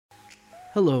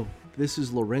Hello, this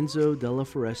is Lorenzo Della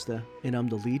Foresta, and I'm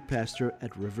the lead pastor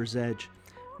at River's Edge.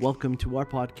 Welcome to our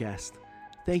podcast.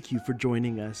 Thank you for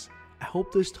joining us. I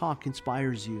hope this talk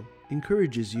inspires you,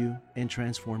 encourages you, and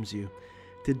transforms you.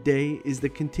 Today is the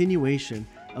continuation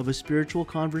of a spiritual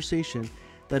conversation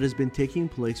that has been taking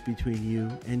place between you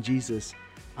and Jesus.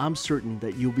 I'm certain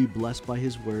that you'll be blessed by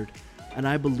His Word, and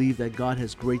I believe that God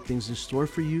has great things in store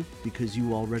for you because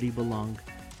you already belong.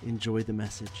 Enjoy the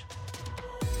message.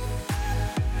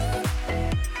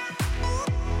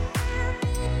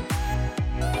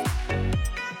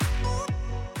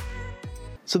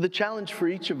 So the challenge for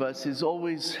each of us is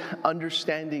always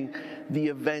understanding the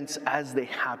events as they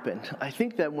happen. I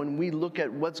think that when we look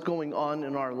at what's going on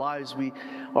in our lives, we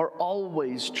are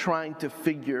always trying to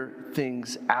figure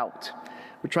things out.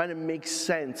 We're trying to make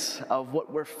sense of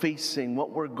what we're facing, what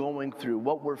we're going through,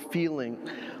 what we're feeling,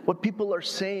 what people are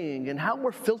saying, and how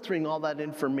we're filtering all that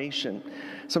information.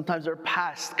 Sometimes our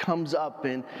past comes up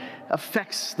and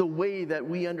affects the way that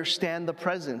we understand the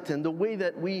present and the way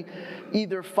that we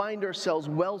either find ourselves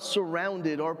well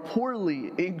surrounded or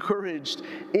poorly encouraged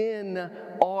in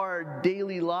our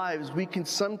daily lives. We can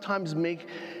sometimes make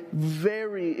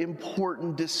very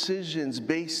important decisions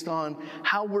based on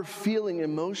how we're feeling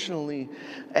emotionally,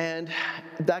 and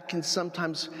that can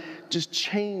sometimes just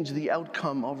change the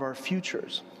outcome of our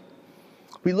futures.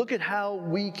 We look at how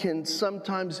we can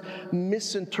sometimes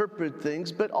misinterpret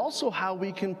things, but also how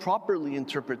we can properly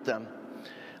interpret them.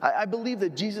 I believe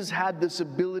that Jesus had this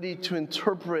ability to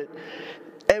interpret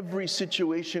every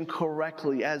situation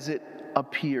correctly as it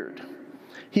appeared.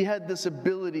 He had this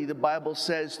ability, the Bible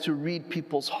says, to read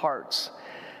people's hearts.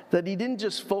 That he didn't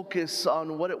just focus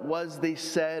on what it was they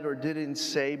said or didn't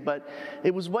say, but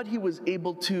it was what he was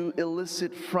able to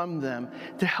elicit from them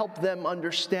to help them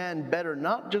understand better,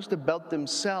 not just about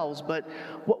themselves, but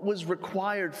what was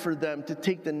required for them to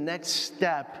take the next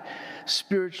step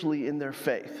spiritually in their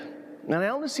faith. And I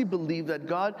honestly believe that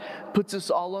God puts us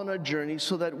all on a journey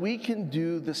so that we can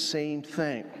do the same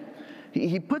thing.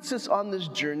 He puts us on this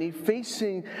journey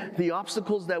facing the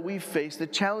obstacles that we face, the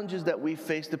challenges that we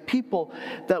face, the people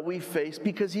that we face,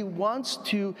 because He wants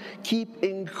to keep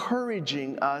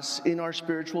encouraging us in our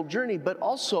spiritual journey, but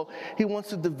also He wants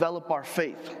to develop our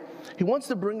faith. He wants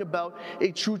to bring about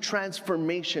a true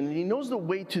transformation, and He knows the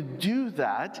way to do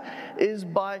that is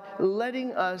by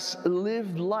letting us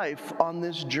live life on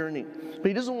this journey. But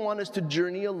He doesn't want us to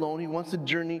journey alone. He wants to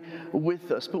journey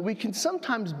with us. But we can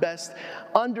sometimes best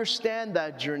understand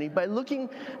that journey by looking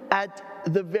at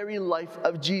the very life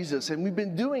of Jesus. And we've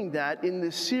been doing that in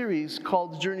this series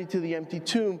called Journey to the Empty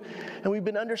Tomb. And we've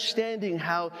been understanding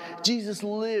how Jesus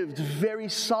lived very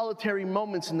solitary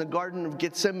moments in the Garden of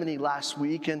Gethsemane last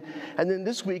week. And then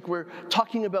this week we're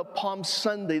talking about Palm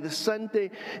Sunday, the Sunday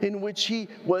in which He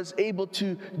was able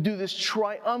to do this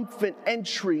triumphant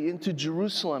entry into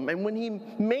Jerusalem. And when He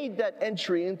made that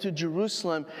entry into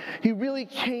Jerusalem, He really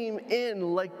came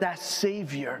in like that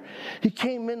Savior. He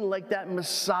came in like that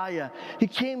Messiah. He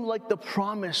came like the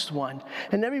promised one.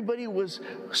 And everybody was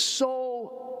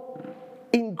so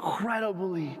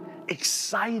incredibly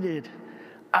excited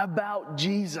about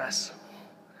Jesus.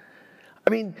 I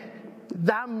mean,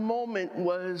 that moment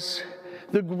was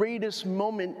the greatest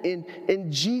moment in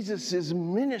Jesus'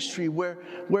 ministry where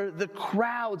the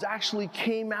crowds actually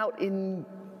came out in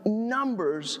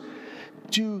numbers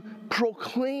to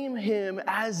proclaim Him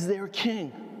as their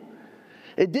king.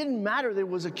 It didn't matter there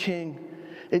was a king.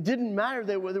 It didn't matter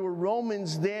there were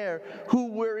Romans there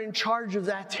who were in charge of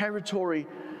that territory.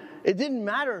 It didn't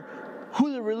matter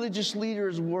who the religious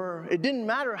leaders were. It didn't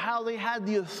matter how they had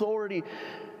the authority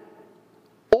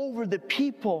over the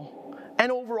people and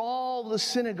over all the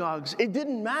synagogues. It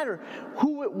didn't matter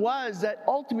who it was that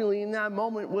ultimately in that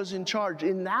moment was in charge.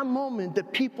 In that moment, the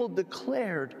people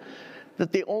declared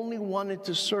that they only wanted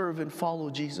to serve and follow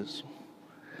Jesus.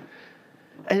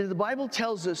 And the Bible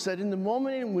tells us that in the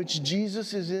moment in which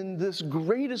Jesus is in this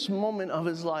greatest moment of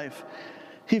His life,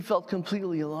 He felt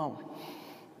completely alone.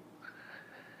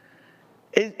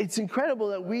 It's incredible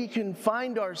that we can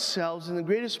find ourselves in the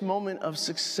greatest moment of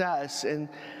success and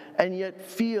yet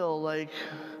feel like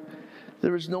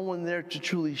there is no one there to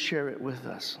truly share it with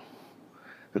us.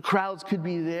 The crowds could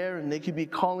be there and they could be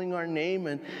calling our name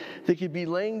and they could be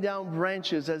laying down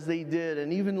branches as they did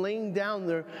and even laying down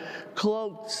their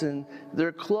cloaks and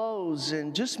their clothes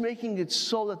and just making it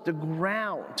so that the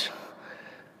ground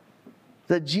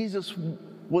that Jesus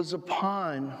was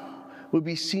upon would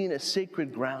be seen as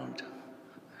sacred ground.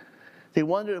 They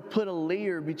wanted to put a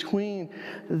layer between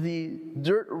the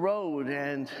dirt road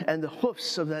and the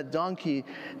hoofs of that donkey.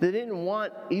 They didn't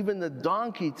want even the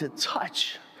donkey to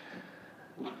touch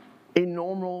a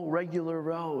normal, regular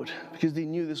road, because they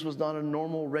knew this was not a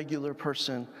normal, regular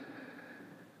person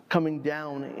coming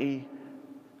down a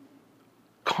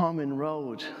common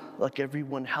road like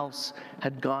everyone else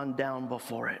had gone down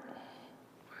before it.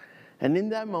 And in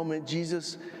that moment,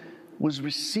 Jesus was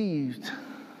received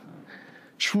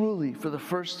truly for the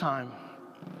first time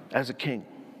as a king.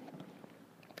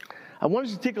 I want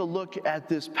us to take a look at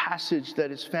this passage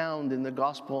that is found in the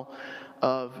Gospel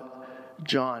of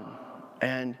John.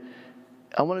 And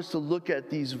I want us to look at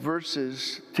these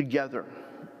verses together.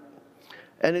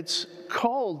 And it's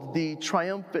called the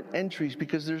triumphant entries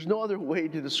because there's no other way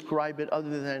to describe it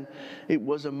other than it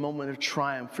was a moment of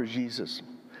triumph for Jesus.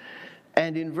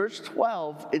 And in verse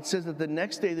 12, it says that the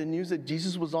next day, the news that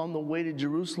Jesus was on the way to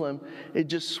Jerusalem, it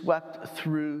just swept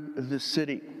through the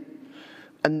city.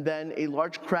 And then a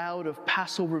large crowd of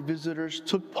Passover visitors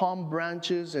took palm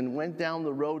branches and went down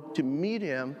the road to meet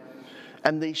him.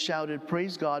 And they shouted,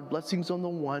 "Praise God, blessings on the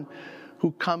one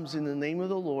who comes in the name of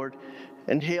the Lord,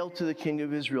 and hail to the King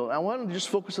of Israel." I want to just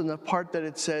focus on the part that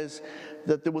it says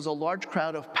that there was a large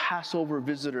crowd of Passover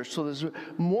visitors. So there's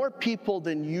more people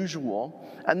than usual,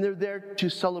 and they're there to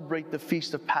celebrate the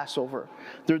feast of Passover.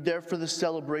 They're there for the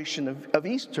celebration of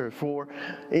Easter,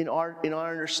 in our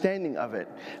understanding of it.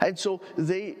 And so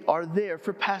they are there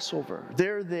for Passover.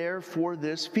 They're there for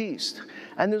this feast.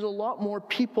 And there's a lot more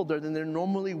people there than there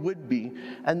normally would be.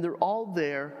 And they're all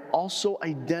there also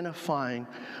identifying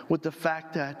with the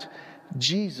fact that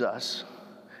Jesus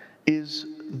is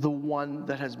the one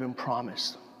that has been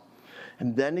promised.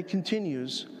 And then it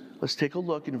continues. Let's take a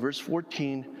look in verse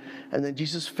 14. And then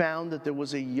Jesus found that there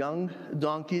was a young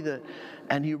donkey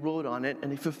and he rode on it.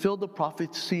 And he fulfilled the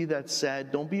prophecy that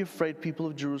said, "Don't be afraid, people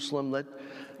of Jerusalem.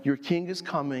 Your king is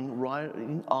coming,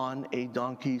 riding on a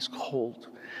donkey's colt."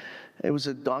 It was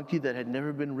a donkey that had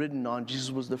never been ridden on. Jesus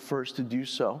was the first to do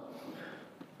so.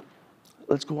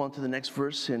 Let's go on to the next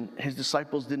verse. And his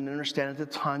disciples didn't understand at the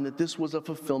time that this was a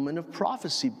fulfillment of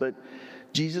prophecy. But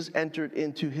Jesus entered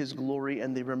into his glory,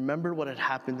 and they remembered what had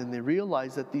happened, and they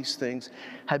realized that these things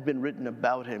had been written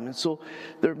about him. And so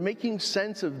they're making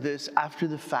sense of this after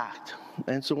the fact.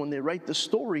 And so when they write the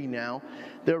story now,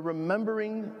 they're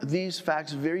remembering these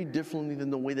facts very differently than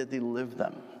the way that they lived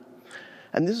them.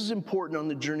 And this is important on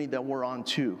the journey that we're on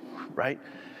too, right?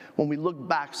 When we look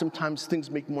back, sometimes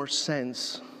things make more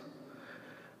sense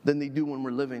than they do when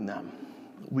we're living them.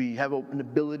 We have an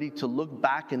ability to look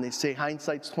back, and they say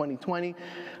hindsight's 20/20.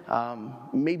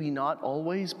 Maybe not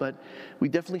always, but we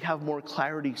definitely have more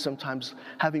clarity sometimes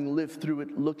having lived through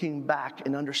it, looking back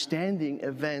and understanding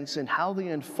events and how they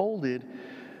unfolded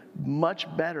much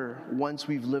better once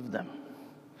we've lived them.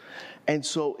 And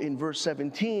so in verse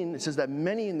 17, it says that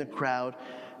many in the crowd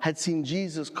had seen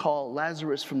Jesus call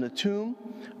Lazarus from the tomb,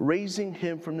 raising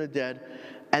him from the dead,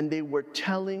 and they were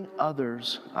telling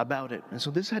others about it. And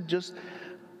so this had just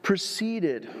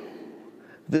preceded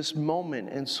this moment.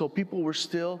 And so people were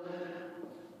still,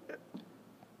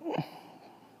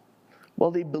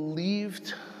 well, they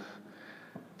believed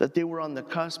that they were on the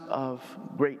cusp of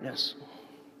greatness,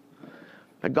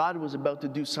 that God was about to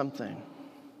do something.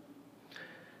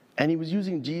 And he was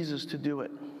using Jesus to do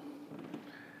it.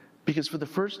 Because for the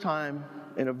first time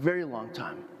in a very long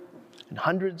time, in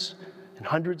hundreds and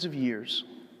hundreds of years,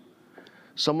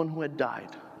 someone who had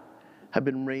died had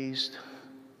been raised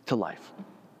to life.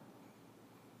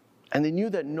 And they knew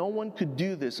that no one could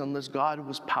do this unless God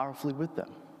was powerfully with them.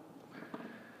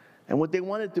 And what they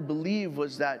wanted to believe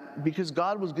was that because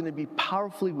God was going to be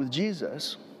powerfully with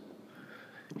Jesus,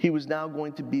 he was now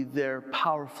going to be there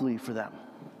powerfully for them.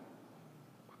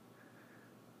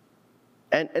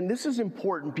 And this is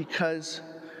important because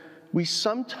we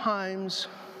sometimes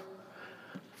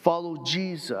follow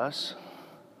Jesus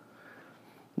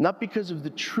not because of the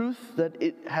truth that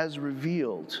it has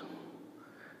revealed,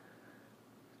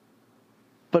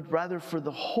 but rather for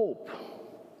the hope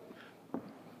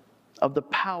of the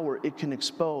power it can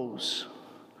expose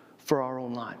for our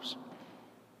own lives.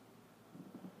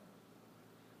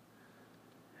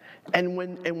 And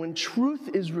when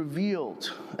truth is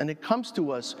revealed and it comes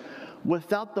to us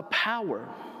without the power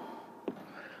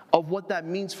of what that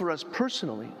means for us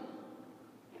personally,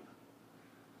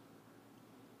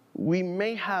 we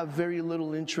may have very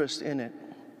little interest in it,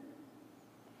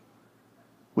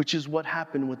 which is what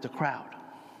happened with the crowd.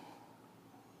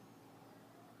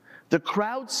 The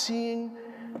crowd seeing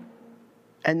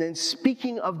and then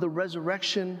speaking of the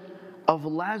resurrection of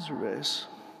Lazarus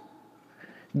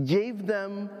gave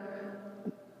them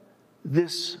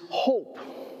this hope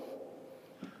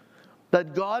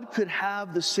that God could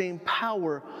have the same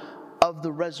power of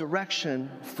the resurrection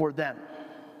for them.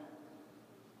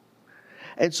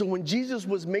 And so when Jesus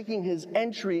was making his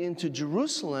entry into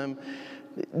Jerusalem,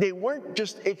 they weren't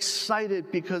just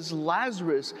excited because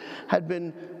Lazarus had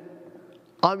been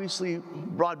obviously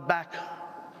brought back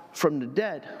from the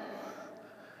dead,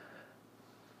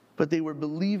 but they were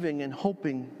believing and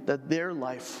hoping that their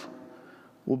life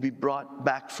will be brought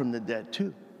back from the dead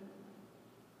too.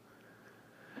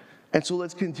 And so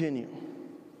let's continue.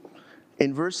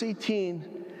 In verse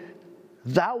 18,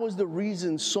 that was the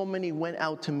reason so many went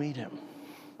out to meet him.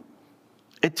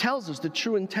 It tells us the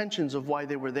true intentions of why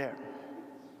they were there.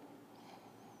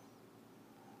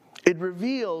 It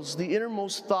reveals the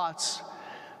innermost thoughts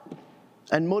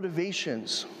and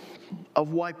motivations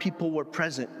of why people were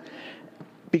present,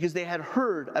 because they had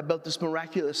heard about this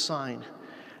miraculous sign.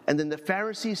 And then the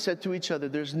Pharisees said to each other,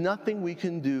 "There's nothing we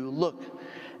can do. Look,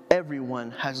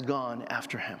 everyone has gone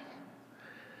after him."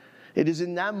 It is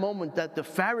in that moment that the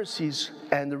Pharisees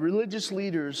and the religious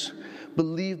leaders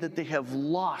believe that they have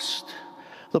lost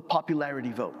the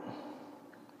popularity vote,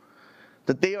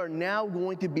 that they are now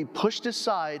going to be pushed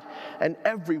aside, and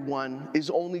everyone is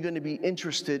only going to be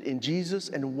interested in Jesus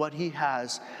and what he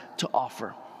has to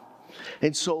offer.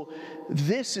 And so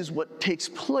this is what takes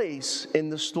place in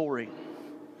the story.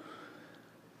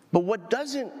 But what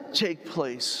doesn't take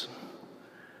place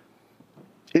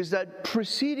is that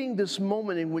preceding this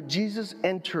moment in which Jesus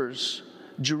enters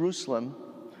Jerusalem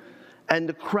and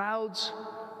the crowds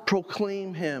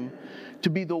proclaim him to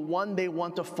be the one they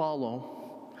want to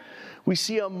follow, we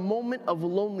see a moment of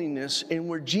loneliness in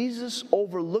where Jesus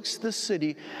overlooks the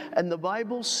city, and the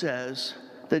Bible says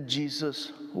that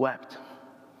Jesus wept.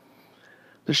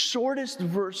 The shortest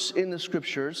verse in the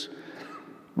scriptures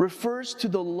refers to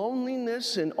the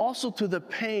loneliness and also to the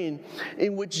pain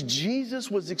in which Jesus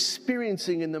was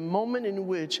experiencing in the moment in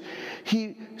which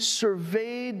he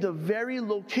surveyed the very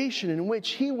location in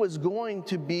which he was going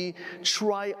to be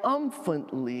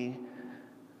triumphantly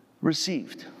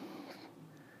received.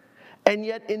 And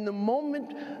yet in the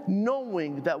moment,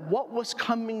 knowing that what was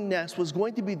coming next was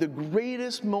going to be the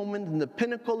greatest moment in the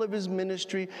pinnacle of his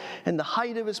ministry and the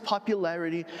height of his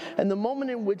popularity, and the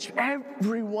moment in which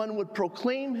everyone would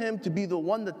proclaim him to be the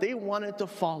one that they wanted to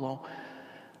follow,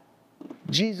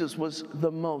 Jesus was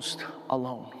the most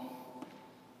alone.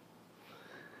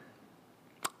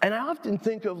 And I often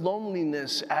think of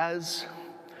loneliness as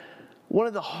one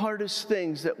of the hardest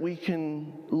things that we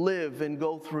can live and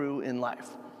go through in life.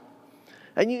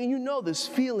 And you know this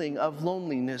feeling of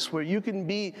loneliness where you can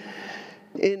be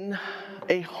in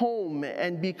a home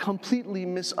and be completely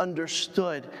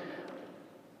misunderstood.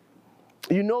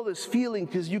 You know this feeling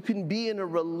because you can be in a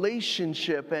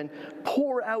relationship and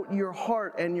pour out your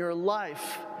heart and your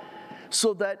life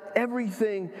so that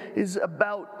everything is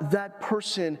about that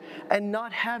person and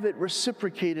not have it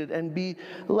reciprocated and be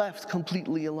left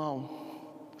completely alone.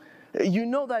 You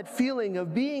know that feeling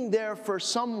of being there for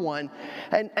someone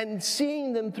and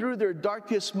seeing them through their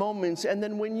darkest moments, and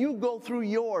then when you go through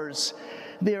yours,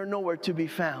 they are nowhere to be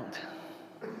found.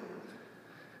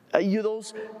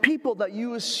 Those people that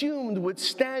you assumed would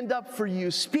stand up for you,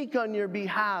 speak on your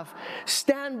behalf,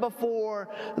 stand before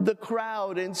the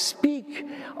crowd and speak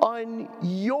on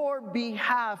your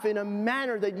behalf in a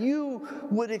manner that you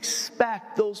would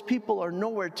expect, those people are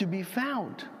nowhere to be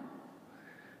found.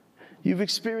 You've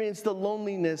experienced the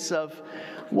loneliness of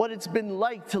what it's been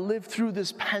like to live through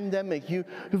this pandemic.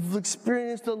 You've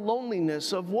experienced the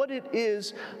loneliness of what it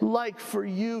is like for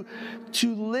you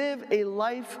to live a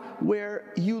life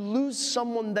where you lose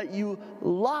someone that you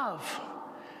love,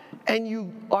 and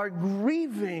you are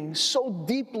grieving so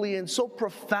deeply and so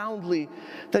profoundly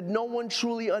that no one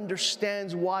truly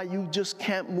understands why you just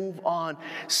can't move on,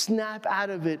 snap out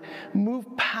of it, move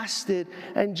past it,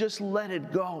 and just let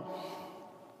it go.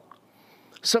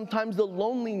 Sometimes the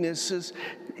loneliness is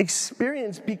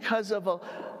experienced because of an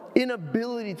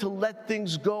inability to let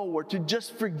things go, or to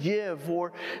just forgive,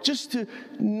 or just to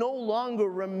no longer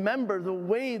remember the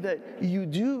way that you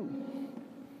do.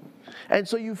 And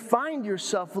so you find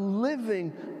yourself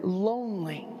living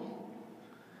lonely.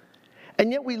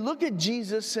 And yet we look at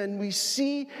Jesus and we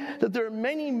see that there are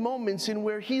many moments in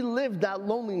where he lived that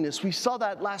loneliness. We saw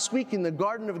that last week in the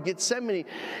Garden of Gethsemane.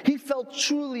 He felt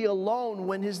truly alone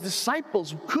when his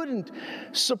disciples couldn't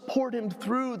support him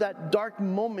through that dark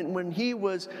moment when he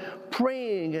was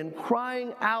praying and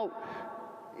crying out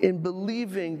in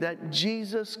believing that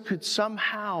Jesus could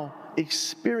somehow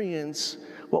experience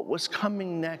what was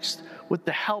coming next with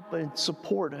the help and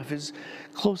support of his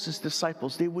closest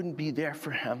disciples. They wouldn't be there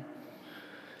for him.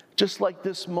 Just like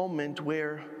this moment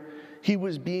where he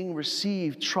was being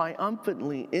received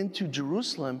triumphantly into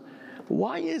Jerusalem,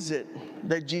 why is it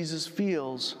that Jesus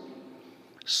feels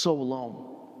so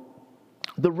alone?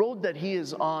 The road that he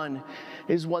is on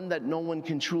is one that no one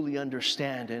can truly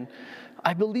understand. And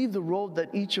I believe the road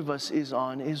that each of us is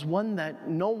on is one that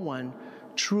no one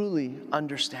truly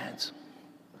understands.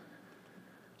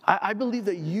 I believe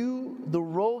that the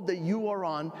road that you are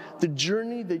on, the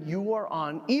journey that you are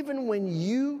on, even when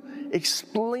you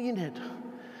explain it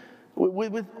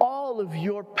with all of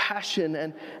your passion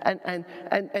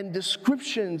and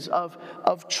descriptions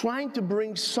of trying to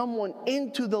bring someone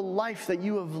into the life that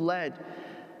you have led,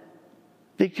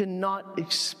 they cannot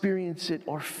experience it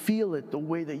or feel it the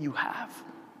way that you have.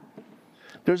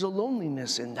 There's a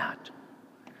loneliness in that.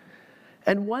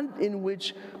 And one in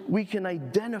which we can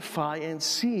identify and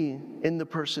see in the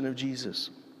person of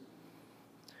Jesus.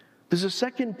 There's a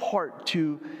second part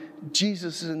to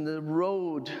Jesus and the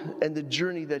road and the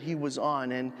journey that he was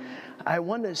on. And I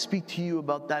want to speak to you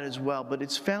about that as well, but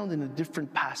it's found in a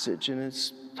different passage, and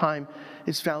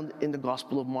it's found in the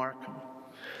Gospel of Mark.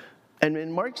 And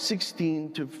in Mark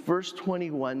 16 to verse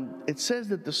 21, it says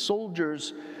that the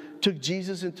soldiers took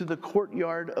Jesus into the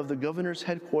courtyard of the governor's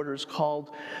headquarters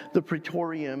called the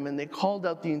Praetorium, and they called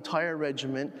out the entire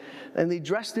regiment, and they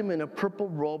dressed him in a purple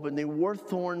robe, and they wore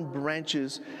thorn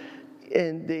branches,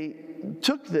 and they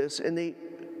took this and they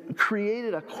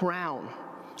created a crown,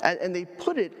 and they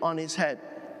put it on his head.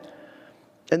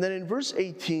 And then in verse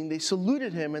 18, they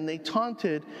saluted him and they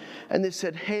taunted and they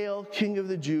said, "Hail, King of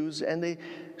the Jews!" And they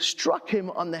struck him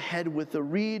on the head with a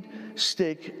reed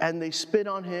stick, and they spit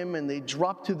on him and they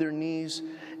dropped to their knees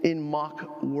in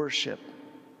mock worship.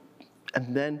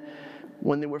 And then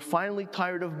when they were finally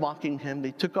tired of mocking him,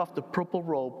 they took off the purple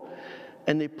robe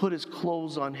and they put his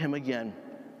clothes on him again,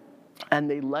 and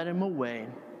they led him away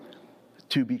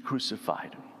to be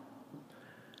crucified.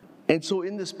 And so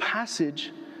in this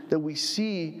passage that we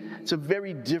see, it's a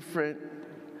very different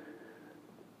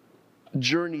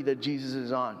journey that Jesus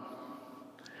is on.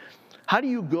 How do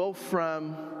you go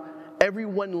from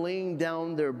everyone laying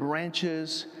down their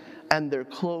branches and their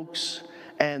cloaks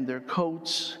and their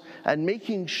coats and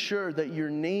making sure that your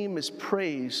name is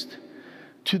praised,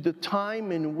 to the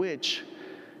time in which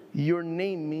your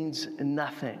name means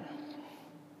nothing?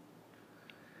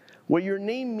 Where your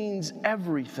name means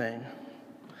everything,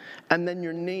 and then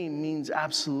your name means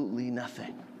absolutely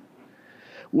nothing.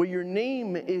 Where your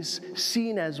name is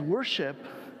seen as worship,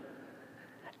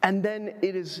 and then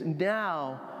it is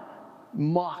now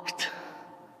mocked.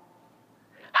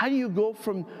 How do you go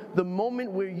from the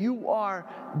moment where you are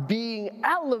being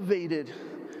elevated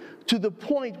to the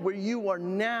point where you are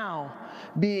now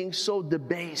being so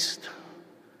debased?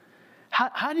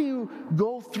 How do you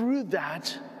go through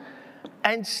that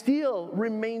and still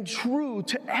remain true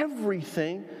to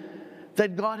everything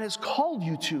that God has called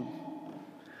you to?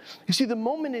 You see, the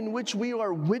moment in which we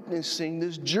are witnessing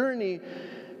this journey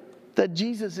that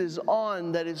Jesus is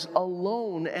on, that is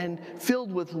alone and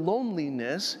filled with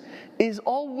loneliness, is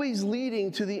always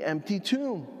leading to the empty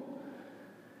tomb.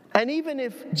 And even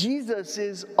if Jesus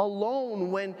is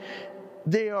alone when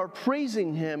they are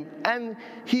praising him, and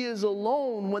he is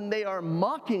alone when they are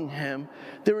mocking him,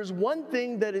 there is one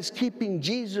thing that is keeping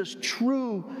Jesus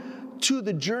true to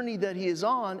the journey that he is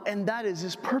on, and that is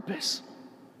his purpose.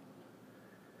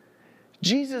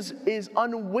 Jesus is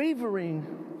unwavering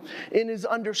in his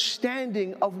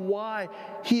understanding of why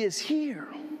he is here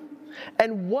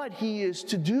and what he is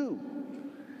to do.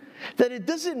 That it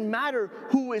doesn't matter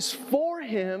who is for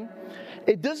him,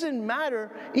 it doesn't matter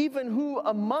even who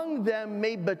among them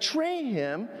may betray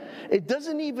him, it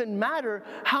doesn't even matter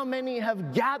how many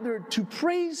have gathered to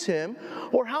praise him,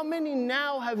 or how many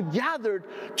now have gathered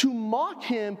to mock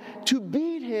him, to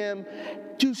beat him,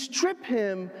 to strip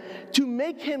him, to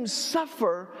make him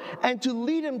suffer, and to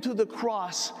lead him to the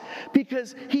cross,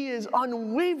 because he is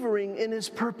unwavering in his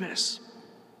purpose.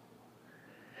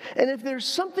 And if there's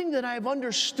something that I've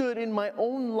understood in my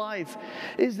own life,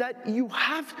 is that you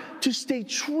have to stay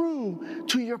true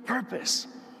to your purpose.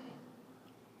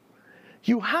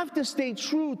 You have to stay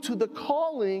true to the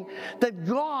calling that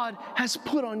God has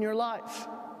put on your life.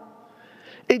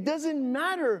 It doesn't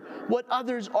matter what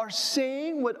others are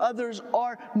saying, what others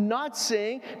are not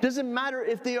saying. It doesn't matter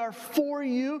if they are for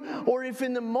you, or if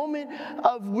in the moment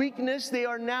of weakness they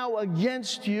are now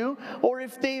against you, or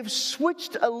if they've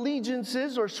switched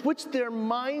allegiances or switched their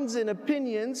minds and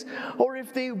opinions, or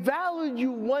if they valued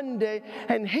you one day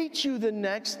and hate you the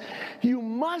next. You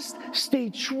must stay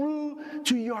true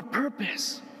to your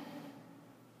purpose.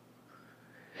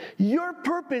 Your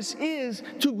purpose is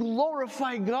to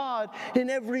glorify God in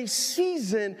every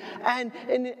season and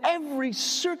in every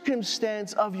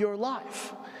circumstance of your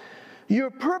life. Your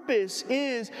purpose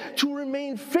is to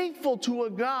remain faithful to a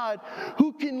God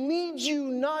who can lead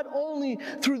you not only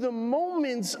through the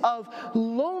moments of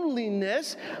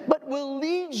loneliness, but will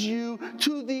lead you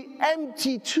to the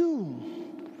empty tomb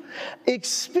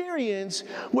experience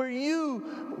where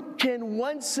you can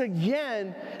once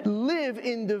again live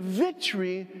in the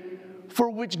victory for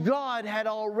which God had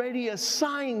already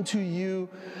assigned to you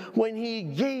when He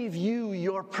gave you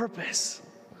your purpose.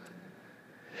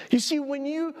 You see, when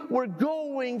you were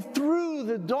going through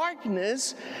the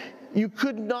darkness, you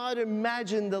could not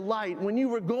imagine the light. When you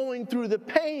were going through the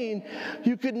pain,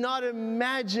 you could not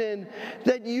imagine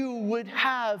that you would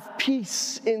have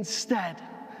peace instead.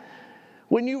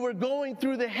 When you were going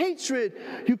through the hatred,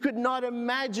 you could not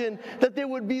imagine that there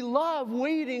would be love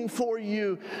waiting for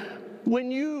you.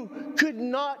 When you could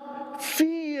not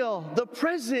feel the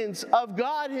presence of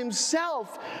God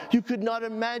Himself, you could not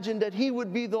imagine that He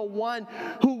would be the one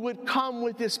who would come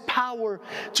with His power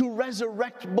to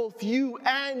resurrect both you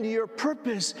and your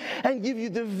purpose and give you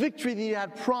the victory that He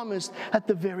had promised at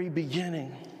the very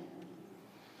beginning.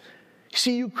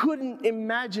 See, you couldn't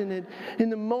imagine it in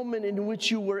the moment in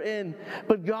which you were in,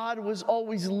 but God was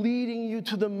always leading you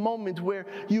to the moment where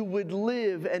you would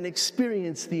live and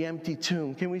experience the empty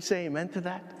tomb. Can we say amen to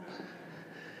that?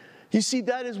 You see,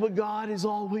 that is what God is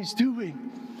always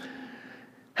doing.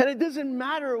 And it doesn't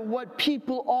matter what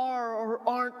people are or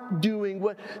aren't doing,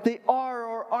 what they are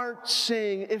or aren't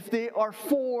saying, if they are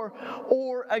for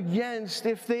or against,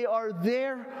 if they are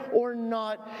there or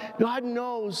not. God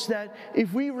knows that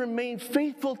if we remain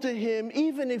faithful to Him,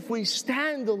 even if we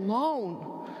stand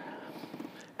alone,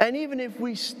 and even if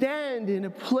we stand in a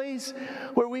place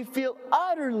where we feel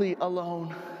utterly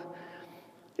alone,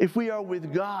 if we are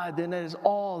with God, then that is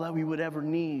all that we would ever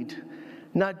need.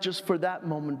 Not just for that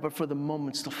moment, but for the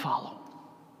moments to follow.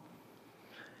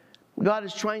 God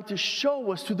is trying to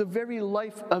show us through the very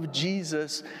life of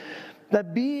Jesus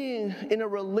that being in a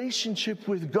relationship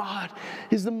with God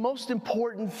is the most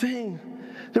important thing.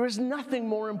 There is nothing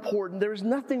more important. There is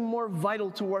nothing more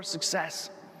vital to our success.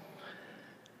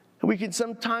 We can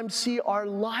sometimes see our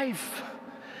life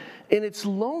in its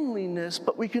loneliness,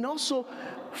 but we can also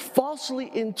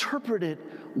falsely interpret it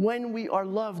when we are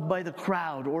loved by the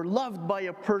crowd or loved by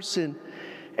a person.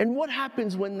 And what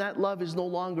happens when that love is no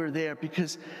longer there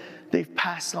because they've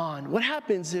passed on? What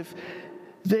happens if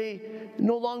they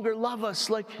no longer love us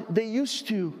like they used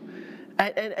to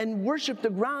and worship the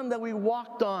ground that we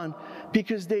walked on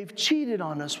because they've cheated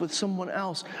on us with someone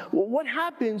else? Well, what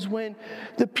happens when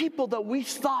the people that we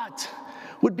thought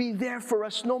would be there for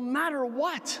us no matter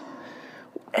what,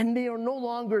 and they are no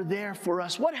longer there for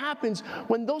us? What happens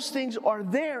when those things are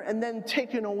there and then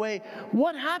taken away?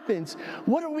 What happens?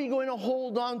 What are we going to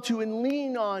hold on to and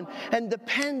lean on and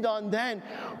depend on then?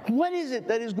 What is it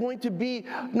that is going to be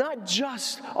not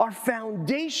just our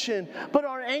foundation, but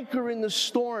our anchor in the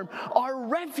storm, our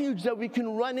refuge that we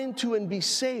can run into and be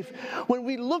safe? When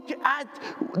we look at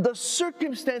the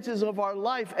circumstances of our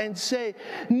life and say,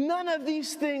 none of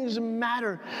these things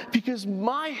matter because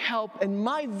my help and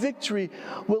my victory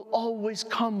will always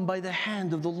come by the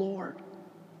hand of the Lord.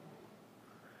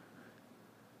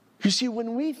 You see,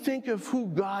 when we think of who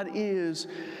God is,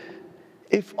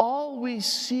 if all we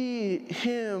see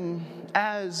Him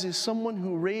as is someone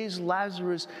who raised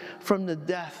Lazarus from the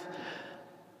death,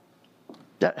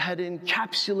 that had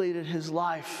encapsulated his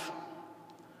life,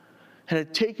 and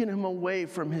had taken him away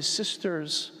from his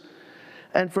sisters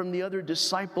and from the other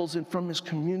disciples and from his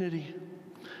community,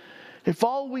 if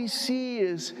all we see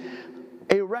is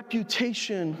a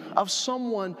reputation of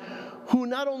someone who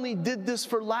not only did this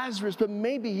for Lazarus, but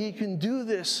maybe he can do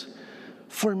this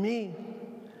for me.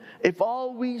 If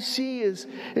all we see is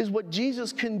what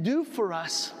Jesus can do for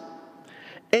us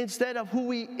instead of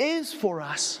who He is for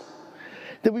us,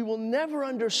 then we will never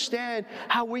understand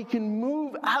how we can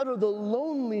move out of the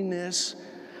loneliness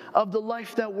of the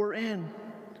life that we're in.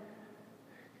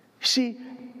 See,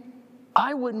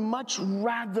 I would much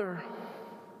rather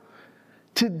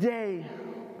today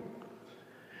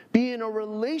be in a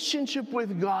relationship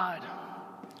with God,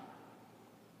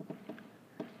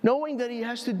 knowing that He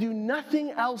has to do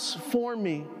nothing else for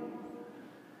me,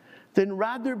 than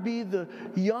rather be the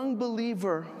young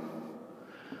believer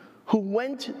who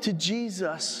went to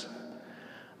Jesus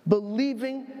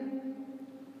believing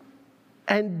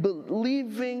and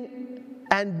believing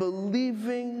and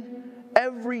believing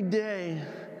every day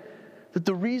that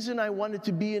the reason I wanted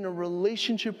to be in a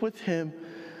relationship with Him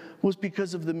was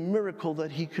because of the miracle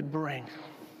that He could bring.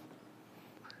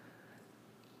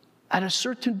 At a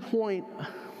certain point,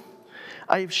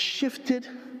 I have shifted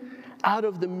out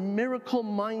of the miracle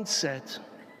mindset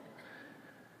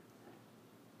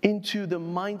into the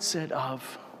mindset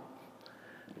of,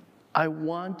 I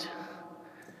want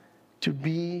to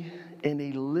be in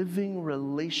a living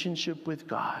relationship with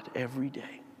God every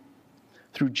day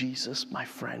through Jesus, my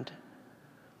friend.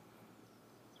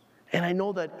 And I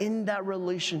know that in that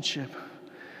relationship,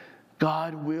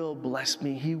 God will bless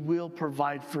me. He will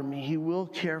provide for me. He will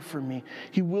care for me.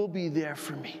 He will be there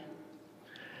for me.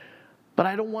 But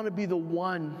I don't want to be the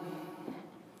one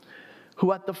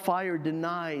who at the fire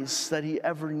denies that he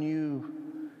ever knew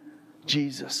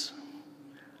Jesus.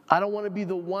 I don't want to be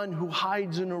the one who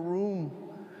hides in a room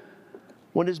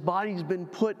when his body's been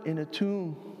put in a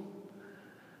tomb.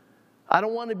 I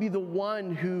don't want to be the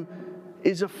one who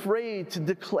is afraid to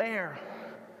declare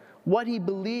what he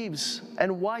believes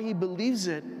and why he believes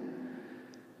it,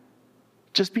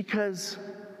 just because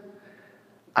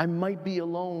I might be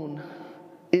alone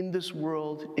in this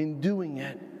world in doing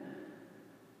it,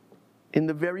 in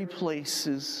the very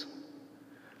places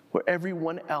where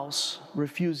everyone else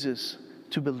refuses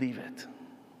to believe it.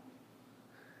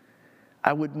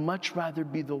 I would much rather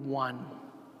be the one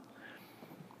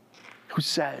who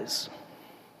says,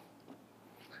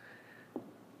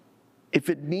 if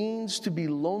it means to be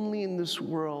lonely in this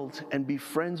world and be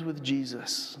friends with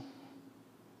Jesus,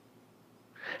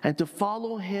 and to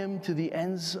follow him to the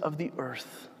ends of the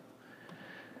earth,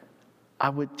 I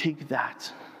would take that.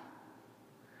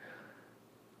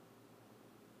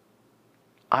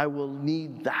 I will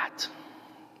need that.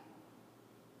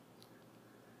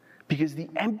 Because the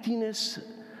emptiness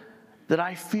that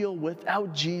I feel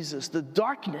without Jesus, the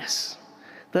darkness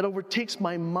that overtakes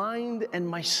my mind and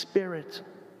my spirit,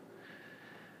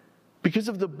 because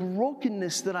of the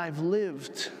brokenness that I've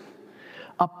lived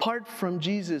apart from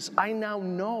Jesus, I now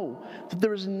know that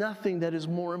there is nothing that is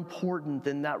more important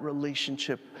than that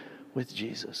relationship with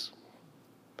Jesus.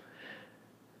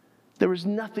 There is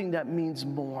nothing that means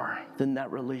more than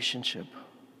that relationship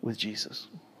with Jesus.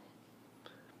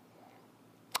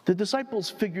 The disciples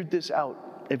figured this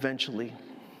out eventually.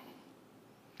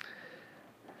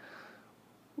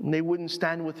 And they wouldn't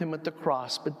stand with him at the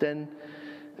cross, but then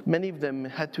many of them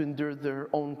had to endure their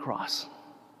own cross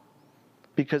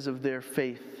because of their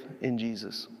faith in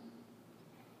Jesus.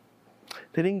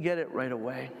 They didn't get it right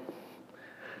away,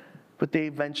 but they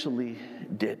eventually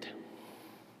did.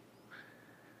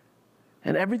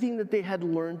 And everything that they had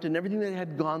learned and everything they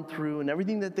had gone through and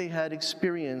everything that they had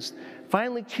experienced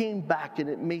finally came back, and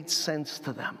it made sense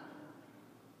to them.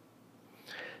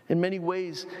 In many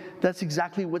ways, that's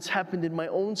exactly what's happened in my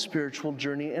own spiritual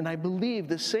journey, and I believe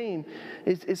the same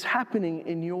is happening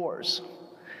in yours.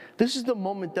 This is the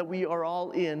moment that we are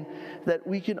all in, that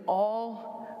we can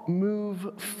all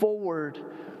move forward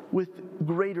with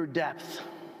greater depth.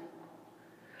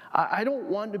 I don't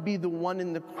want to be the one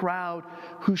in the crowd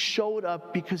who showed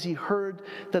up because he heard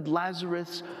that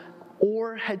Lazarus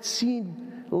or had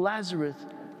seen Lazarus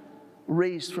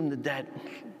raised from the dead.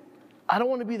 I don't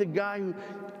want to be the guy who,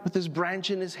 with his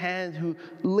branch in his hand, who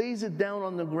lays it down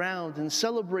on the ground and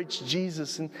celebrates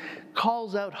Jesus and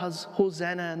calls out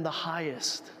Hosanna in the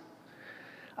highest.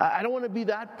 I don't want to be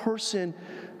that person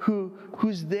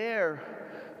who's there,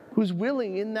 who's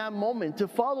willing in that moment to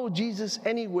follow Jesus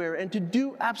anywhere and to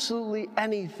do absolutely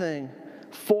anything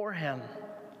for him.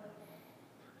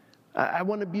 I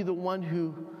want to be the one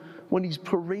who, when he's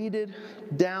paraded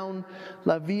down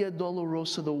La Via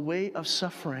Dolorosa, the way of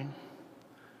suffering,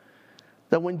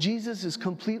 that when Jesus is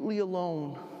completely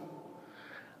alone,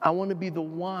 I want to be the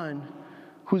one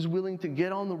who's willing to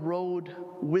get on the road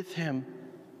with him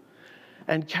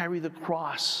and carry the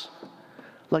cross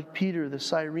like Peter the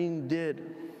Cyrene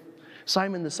did.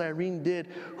 Simon the Cyrene did,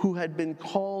 who had been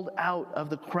called out of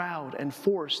the crowd and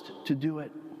forced to do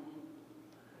it.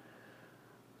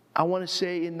 I want to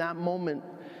say in that moment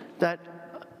that,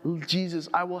 Jesus,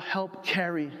 I will help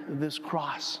carry this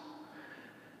cross.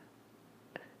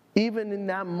 Even in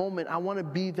that moment, I want to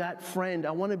be that friend.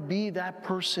 I want to be that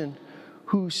person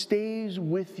who stays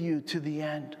with you to the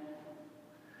end.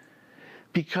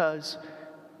 Because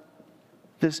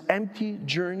this empty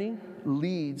journey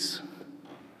leads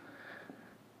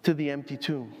to the empty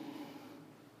tomb.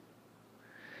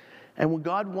 And what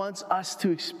God wants us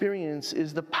to experience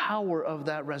is the power of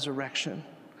that resurrection,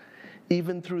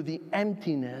 even through the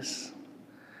emptiness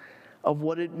of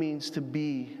what it means to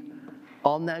be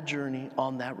on that journey,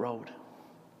 on that road.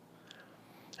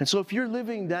 And so if you're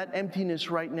living that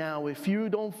emptiness right now, if you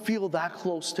don't feel that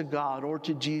close to God or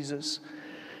to Jesus,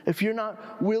 if you're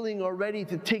not willing already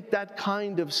to take that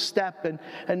kind of step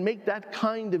and make that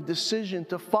kind of decision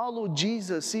to follow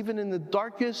Jesus, even in the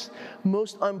darkest,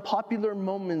 most unpopular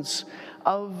moments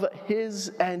of his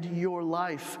and your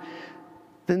life,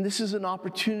 then this is an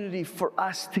opportunity for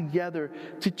us together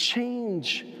to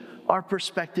change our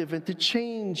perspective and to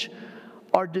change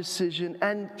our decision.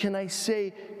 And can I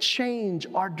say, change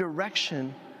our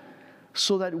direction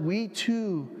so that we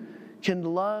too can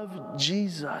love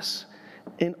Jesus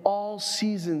in all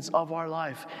seasons of our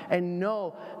life and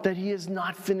know that He is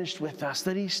not finished with us,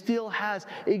 that He still has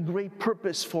a great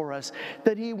purpose for us,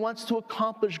 that He wants to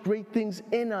accomplish great things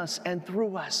in us and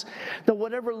through us, that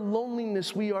whatever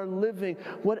loneliness we are living,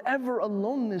 whatever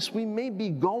aloneness we may be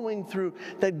going through,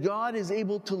 that God is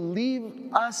able to lead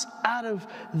us out of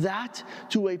that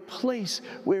to a place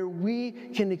where we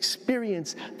can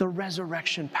experience the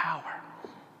resurrection power.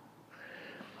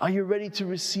 Are you ready to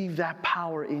receive that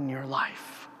power in your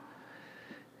life?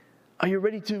 Are you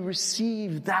ready to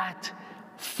receive that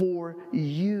for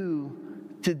you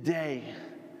today?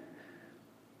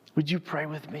 Would you pray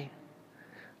with me?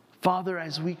 Father,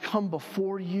 as we come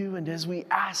before you and as we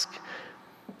ask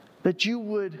that you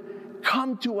would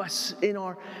come to us in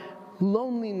our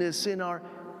loneliness, in our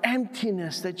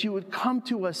emptiness, that you would come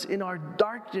to us in our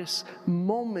darkest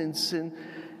moments, and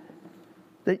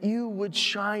that you would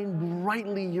shine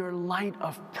brightly your light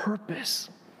of purpose,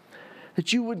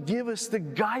 that you would give us the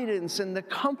guidance and the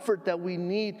comfort that we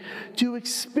need to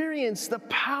experience the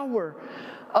power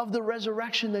of the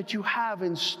resurrection that you have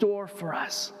in store for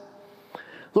us.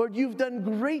 Lord, you've done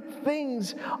great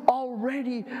things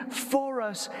already for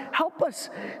us. Help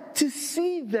us to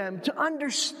see them, to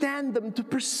understand them, to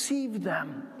perceive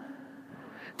them,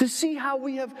 to see how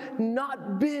we have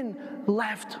not been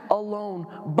left alone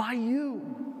by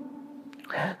you.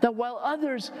 That while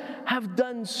others have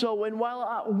done so, and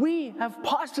while we have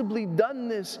possibly done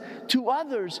this to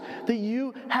others, that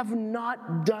you have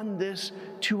not done this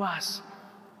to us.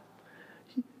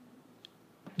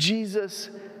 Jesus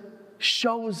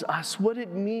shows us what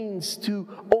it means to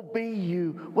obey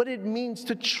you, what it means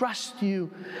to trust you,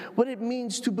 what it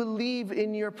means to believe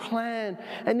in your plan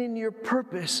and in your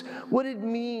purpose, what it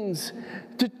means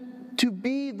to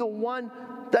be the one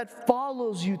that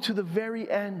follows you to the very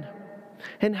end,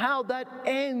 and how that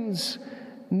ends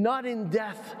not in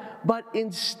death, but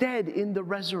instead in the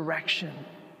resurrection.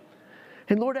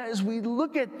 And Lord, as we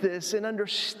look at this and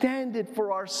understand it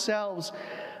for ourselves,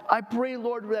 I pray,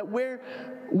 Lord, that where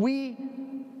we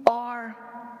are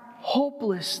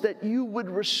hopeless, that you would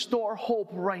restore hope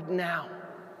right now.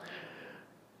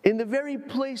 In the very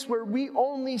place where we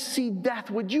only see death,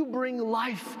 would you bring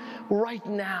life right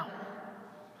now?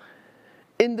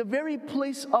 In the very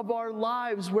place of our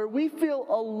lives where we feel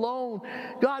alone,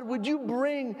 God, would you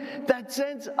bring that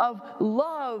sense of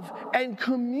love and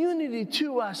community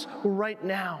to us right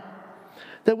now?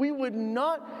 That we would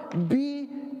not be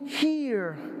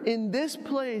here in this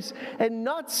place and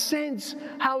not sense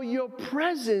how your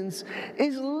presence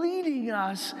is leading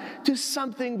us to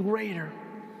something greater.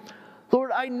 Lord,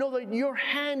 I know that your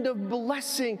hand of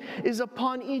blessing is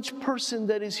upon each person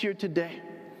that is here today.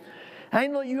 I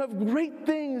know you have great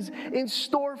things in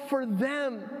store for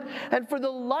them and for the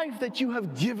life that you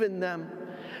have given them.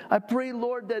 I pray,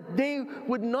 Lord, that they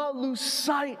would not lose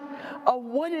sight of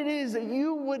what it is that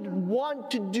you would want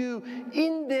to do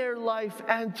in their life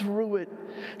and through it.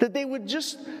 That they would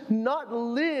just not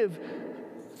live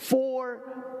for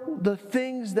the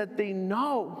things that they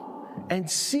know and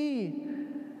see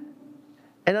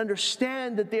and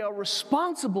understand that they are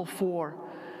responsible for,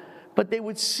 but they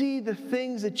would see the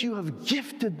things that you have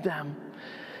gifted them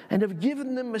and have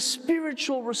given them a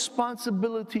spiritual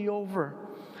responsibility over.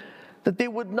 That they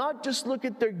would not just look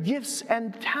at their gifts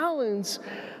and talents,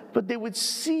 but they would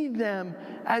see them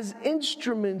as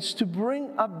instruments to bring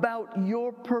about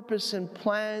your purpose and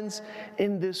plans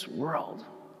in this world.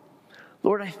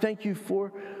 Lord, I thank you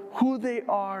for who they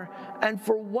are and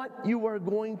for what you are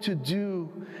going to do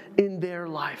in their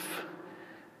life.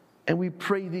 And we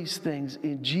pray these things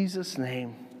in Jesus'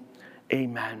 name.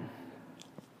 Amen.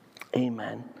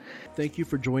 Amen. Thank you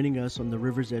for joining us on the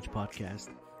River's Edge podcast.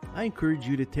 I encourage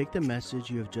you to take the message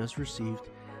you have just received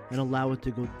and allow it to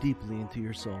go deeply into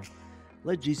your soul.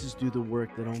 Let Jesus do the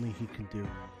work that only He can do.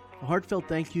 A heartfelt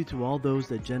thank you to all those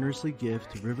that generously give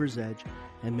to River's Edge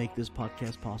and make this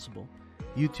podcast possible.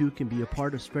 You too can be a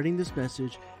part of spreading this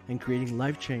message and creating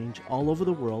life change all over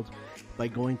the world by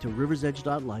going to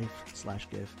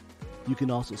riversedge.life/give. You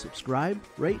can also subscribe,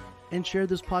 rate, and share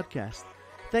this podcast.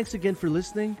 Thanks again for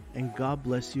listening, and God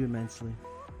bless you immensely.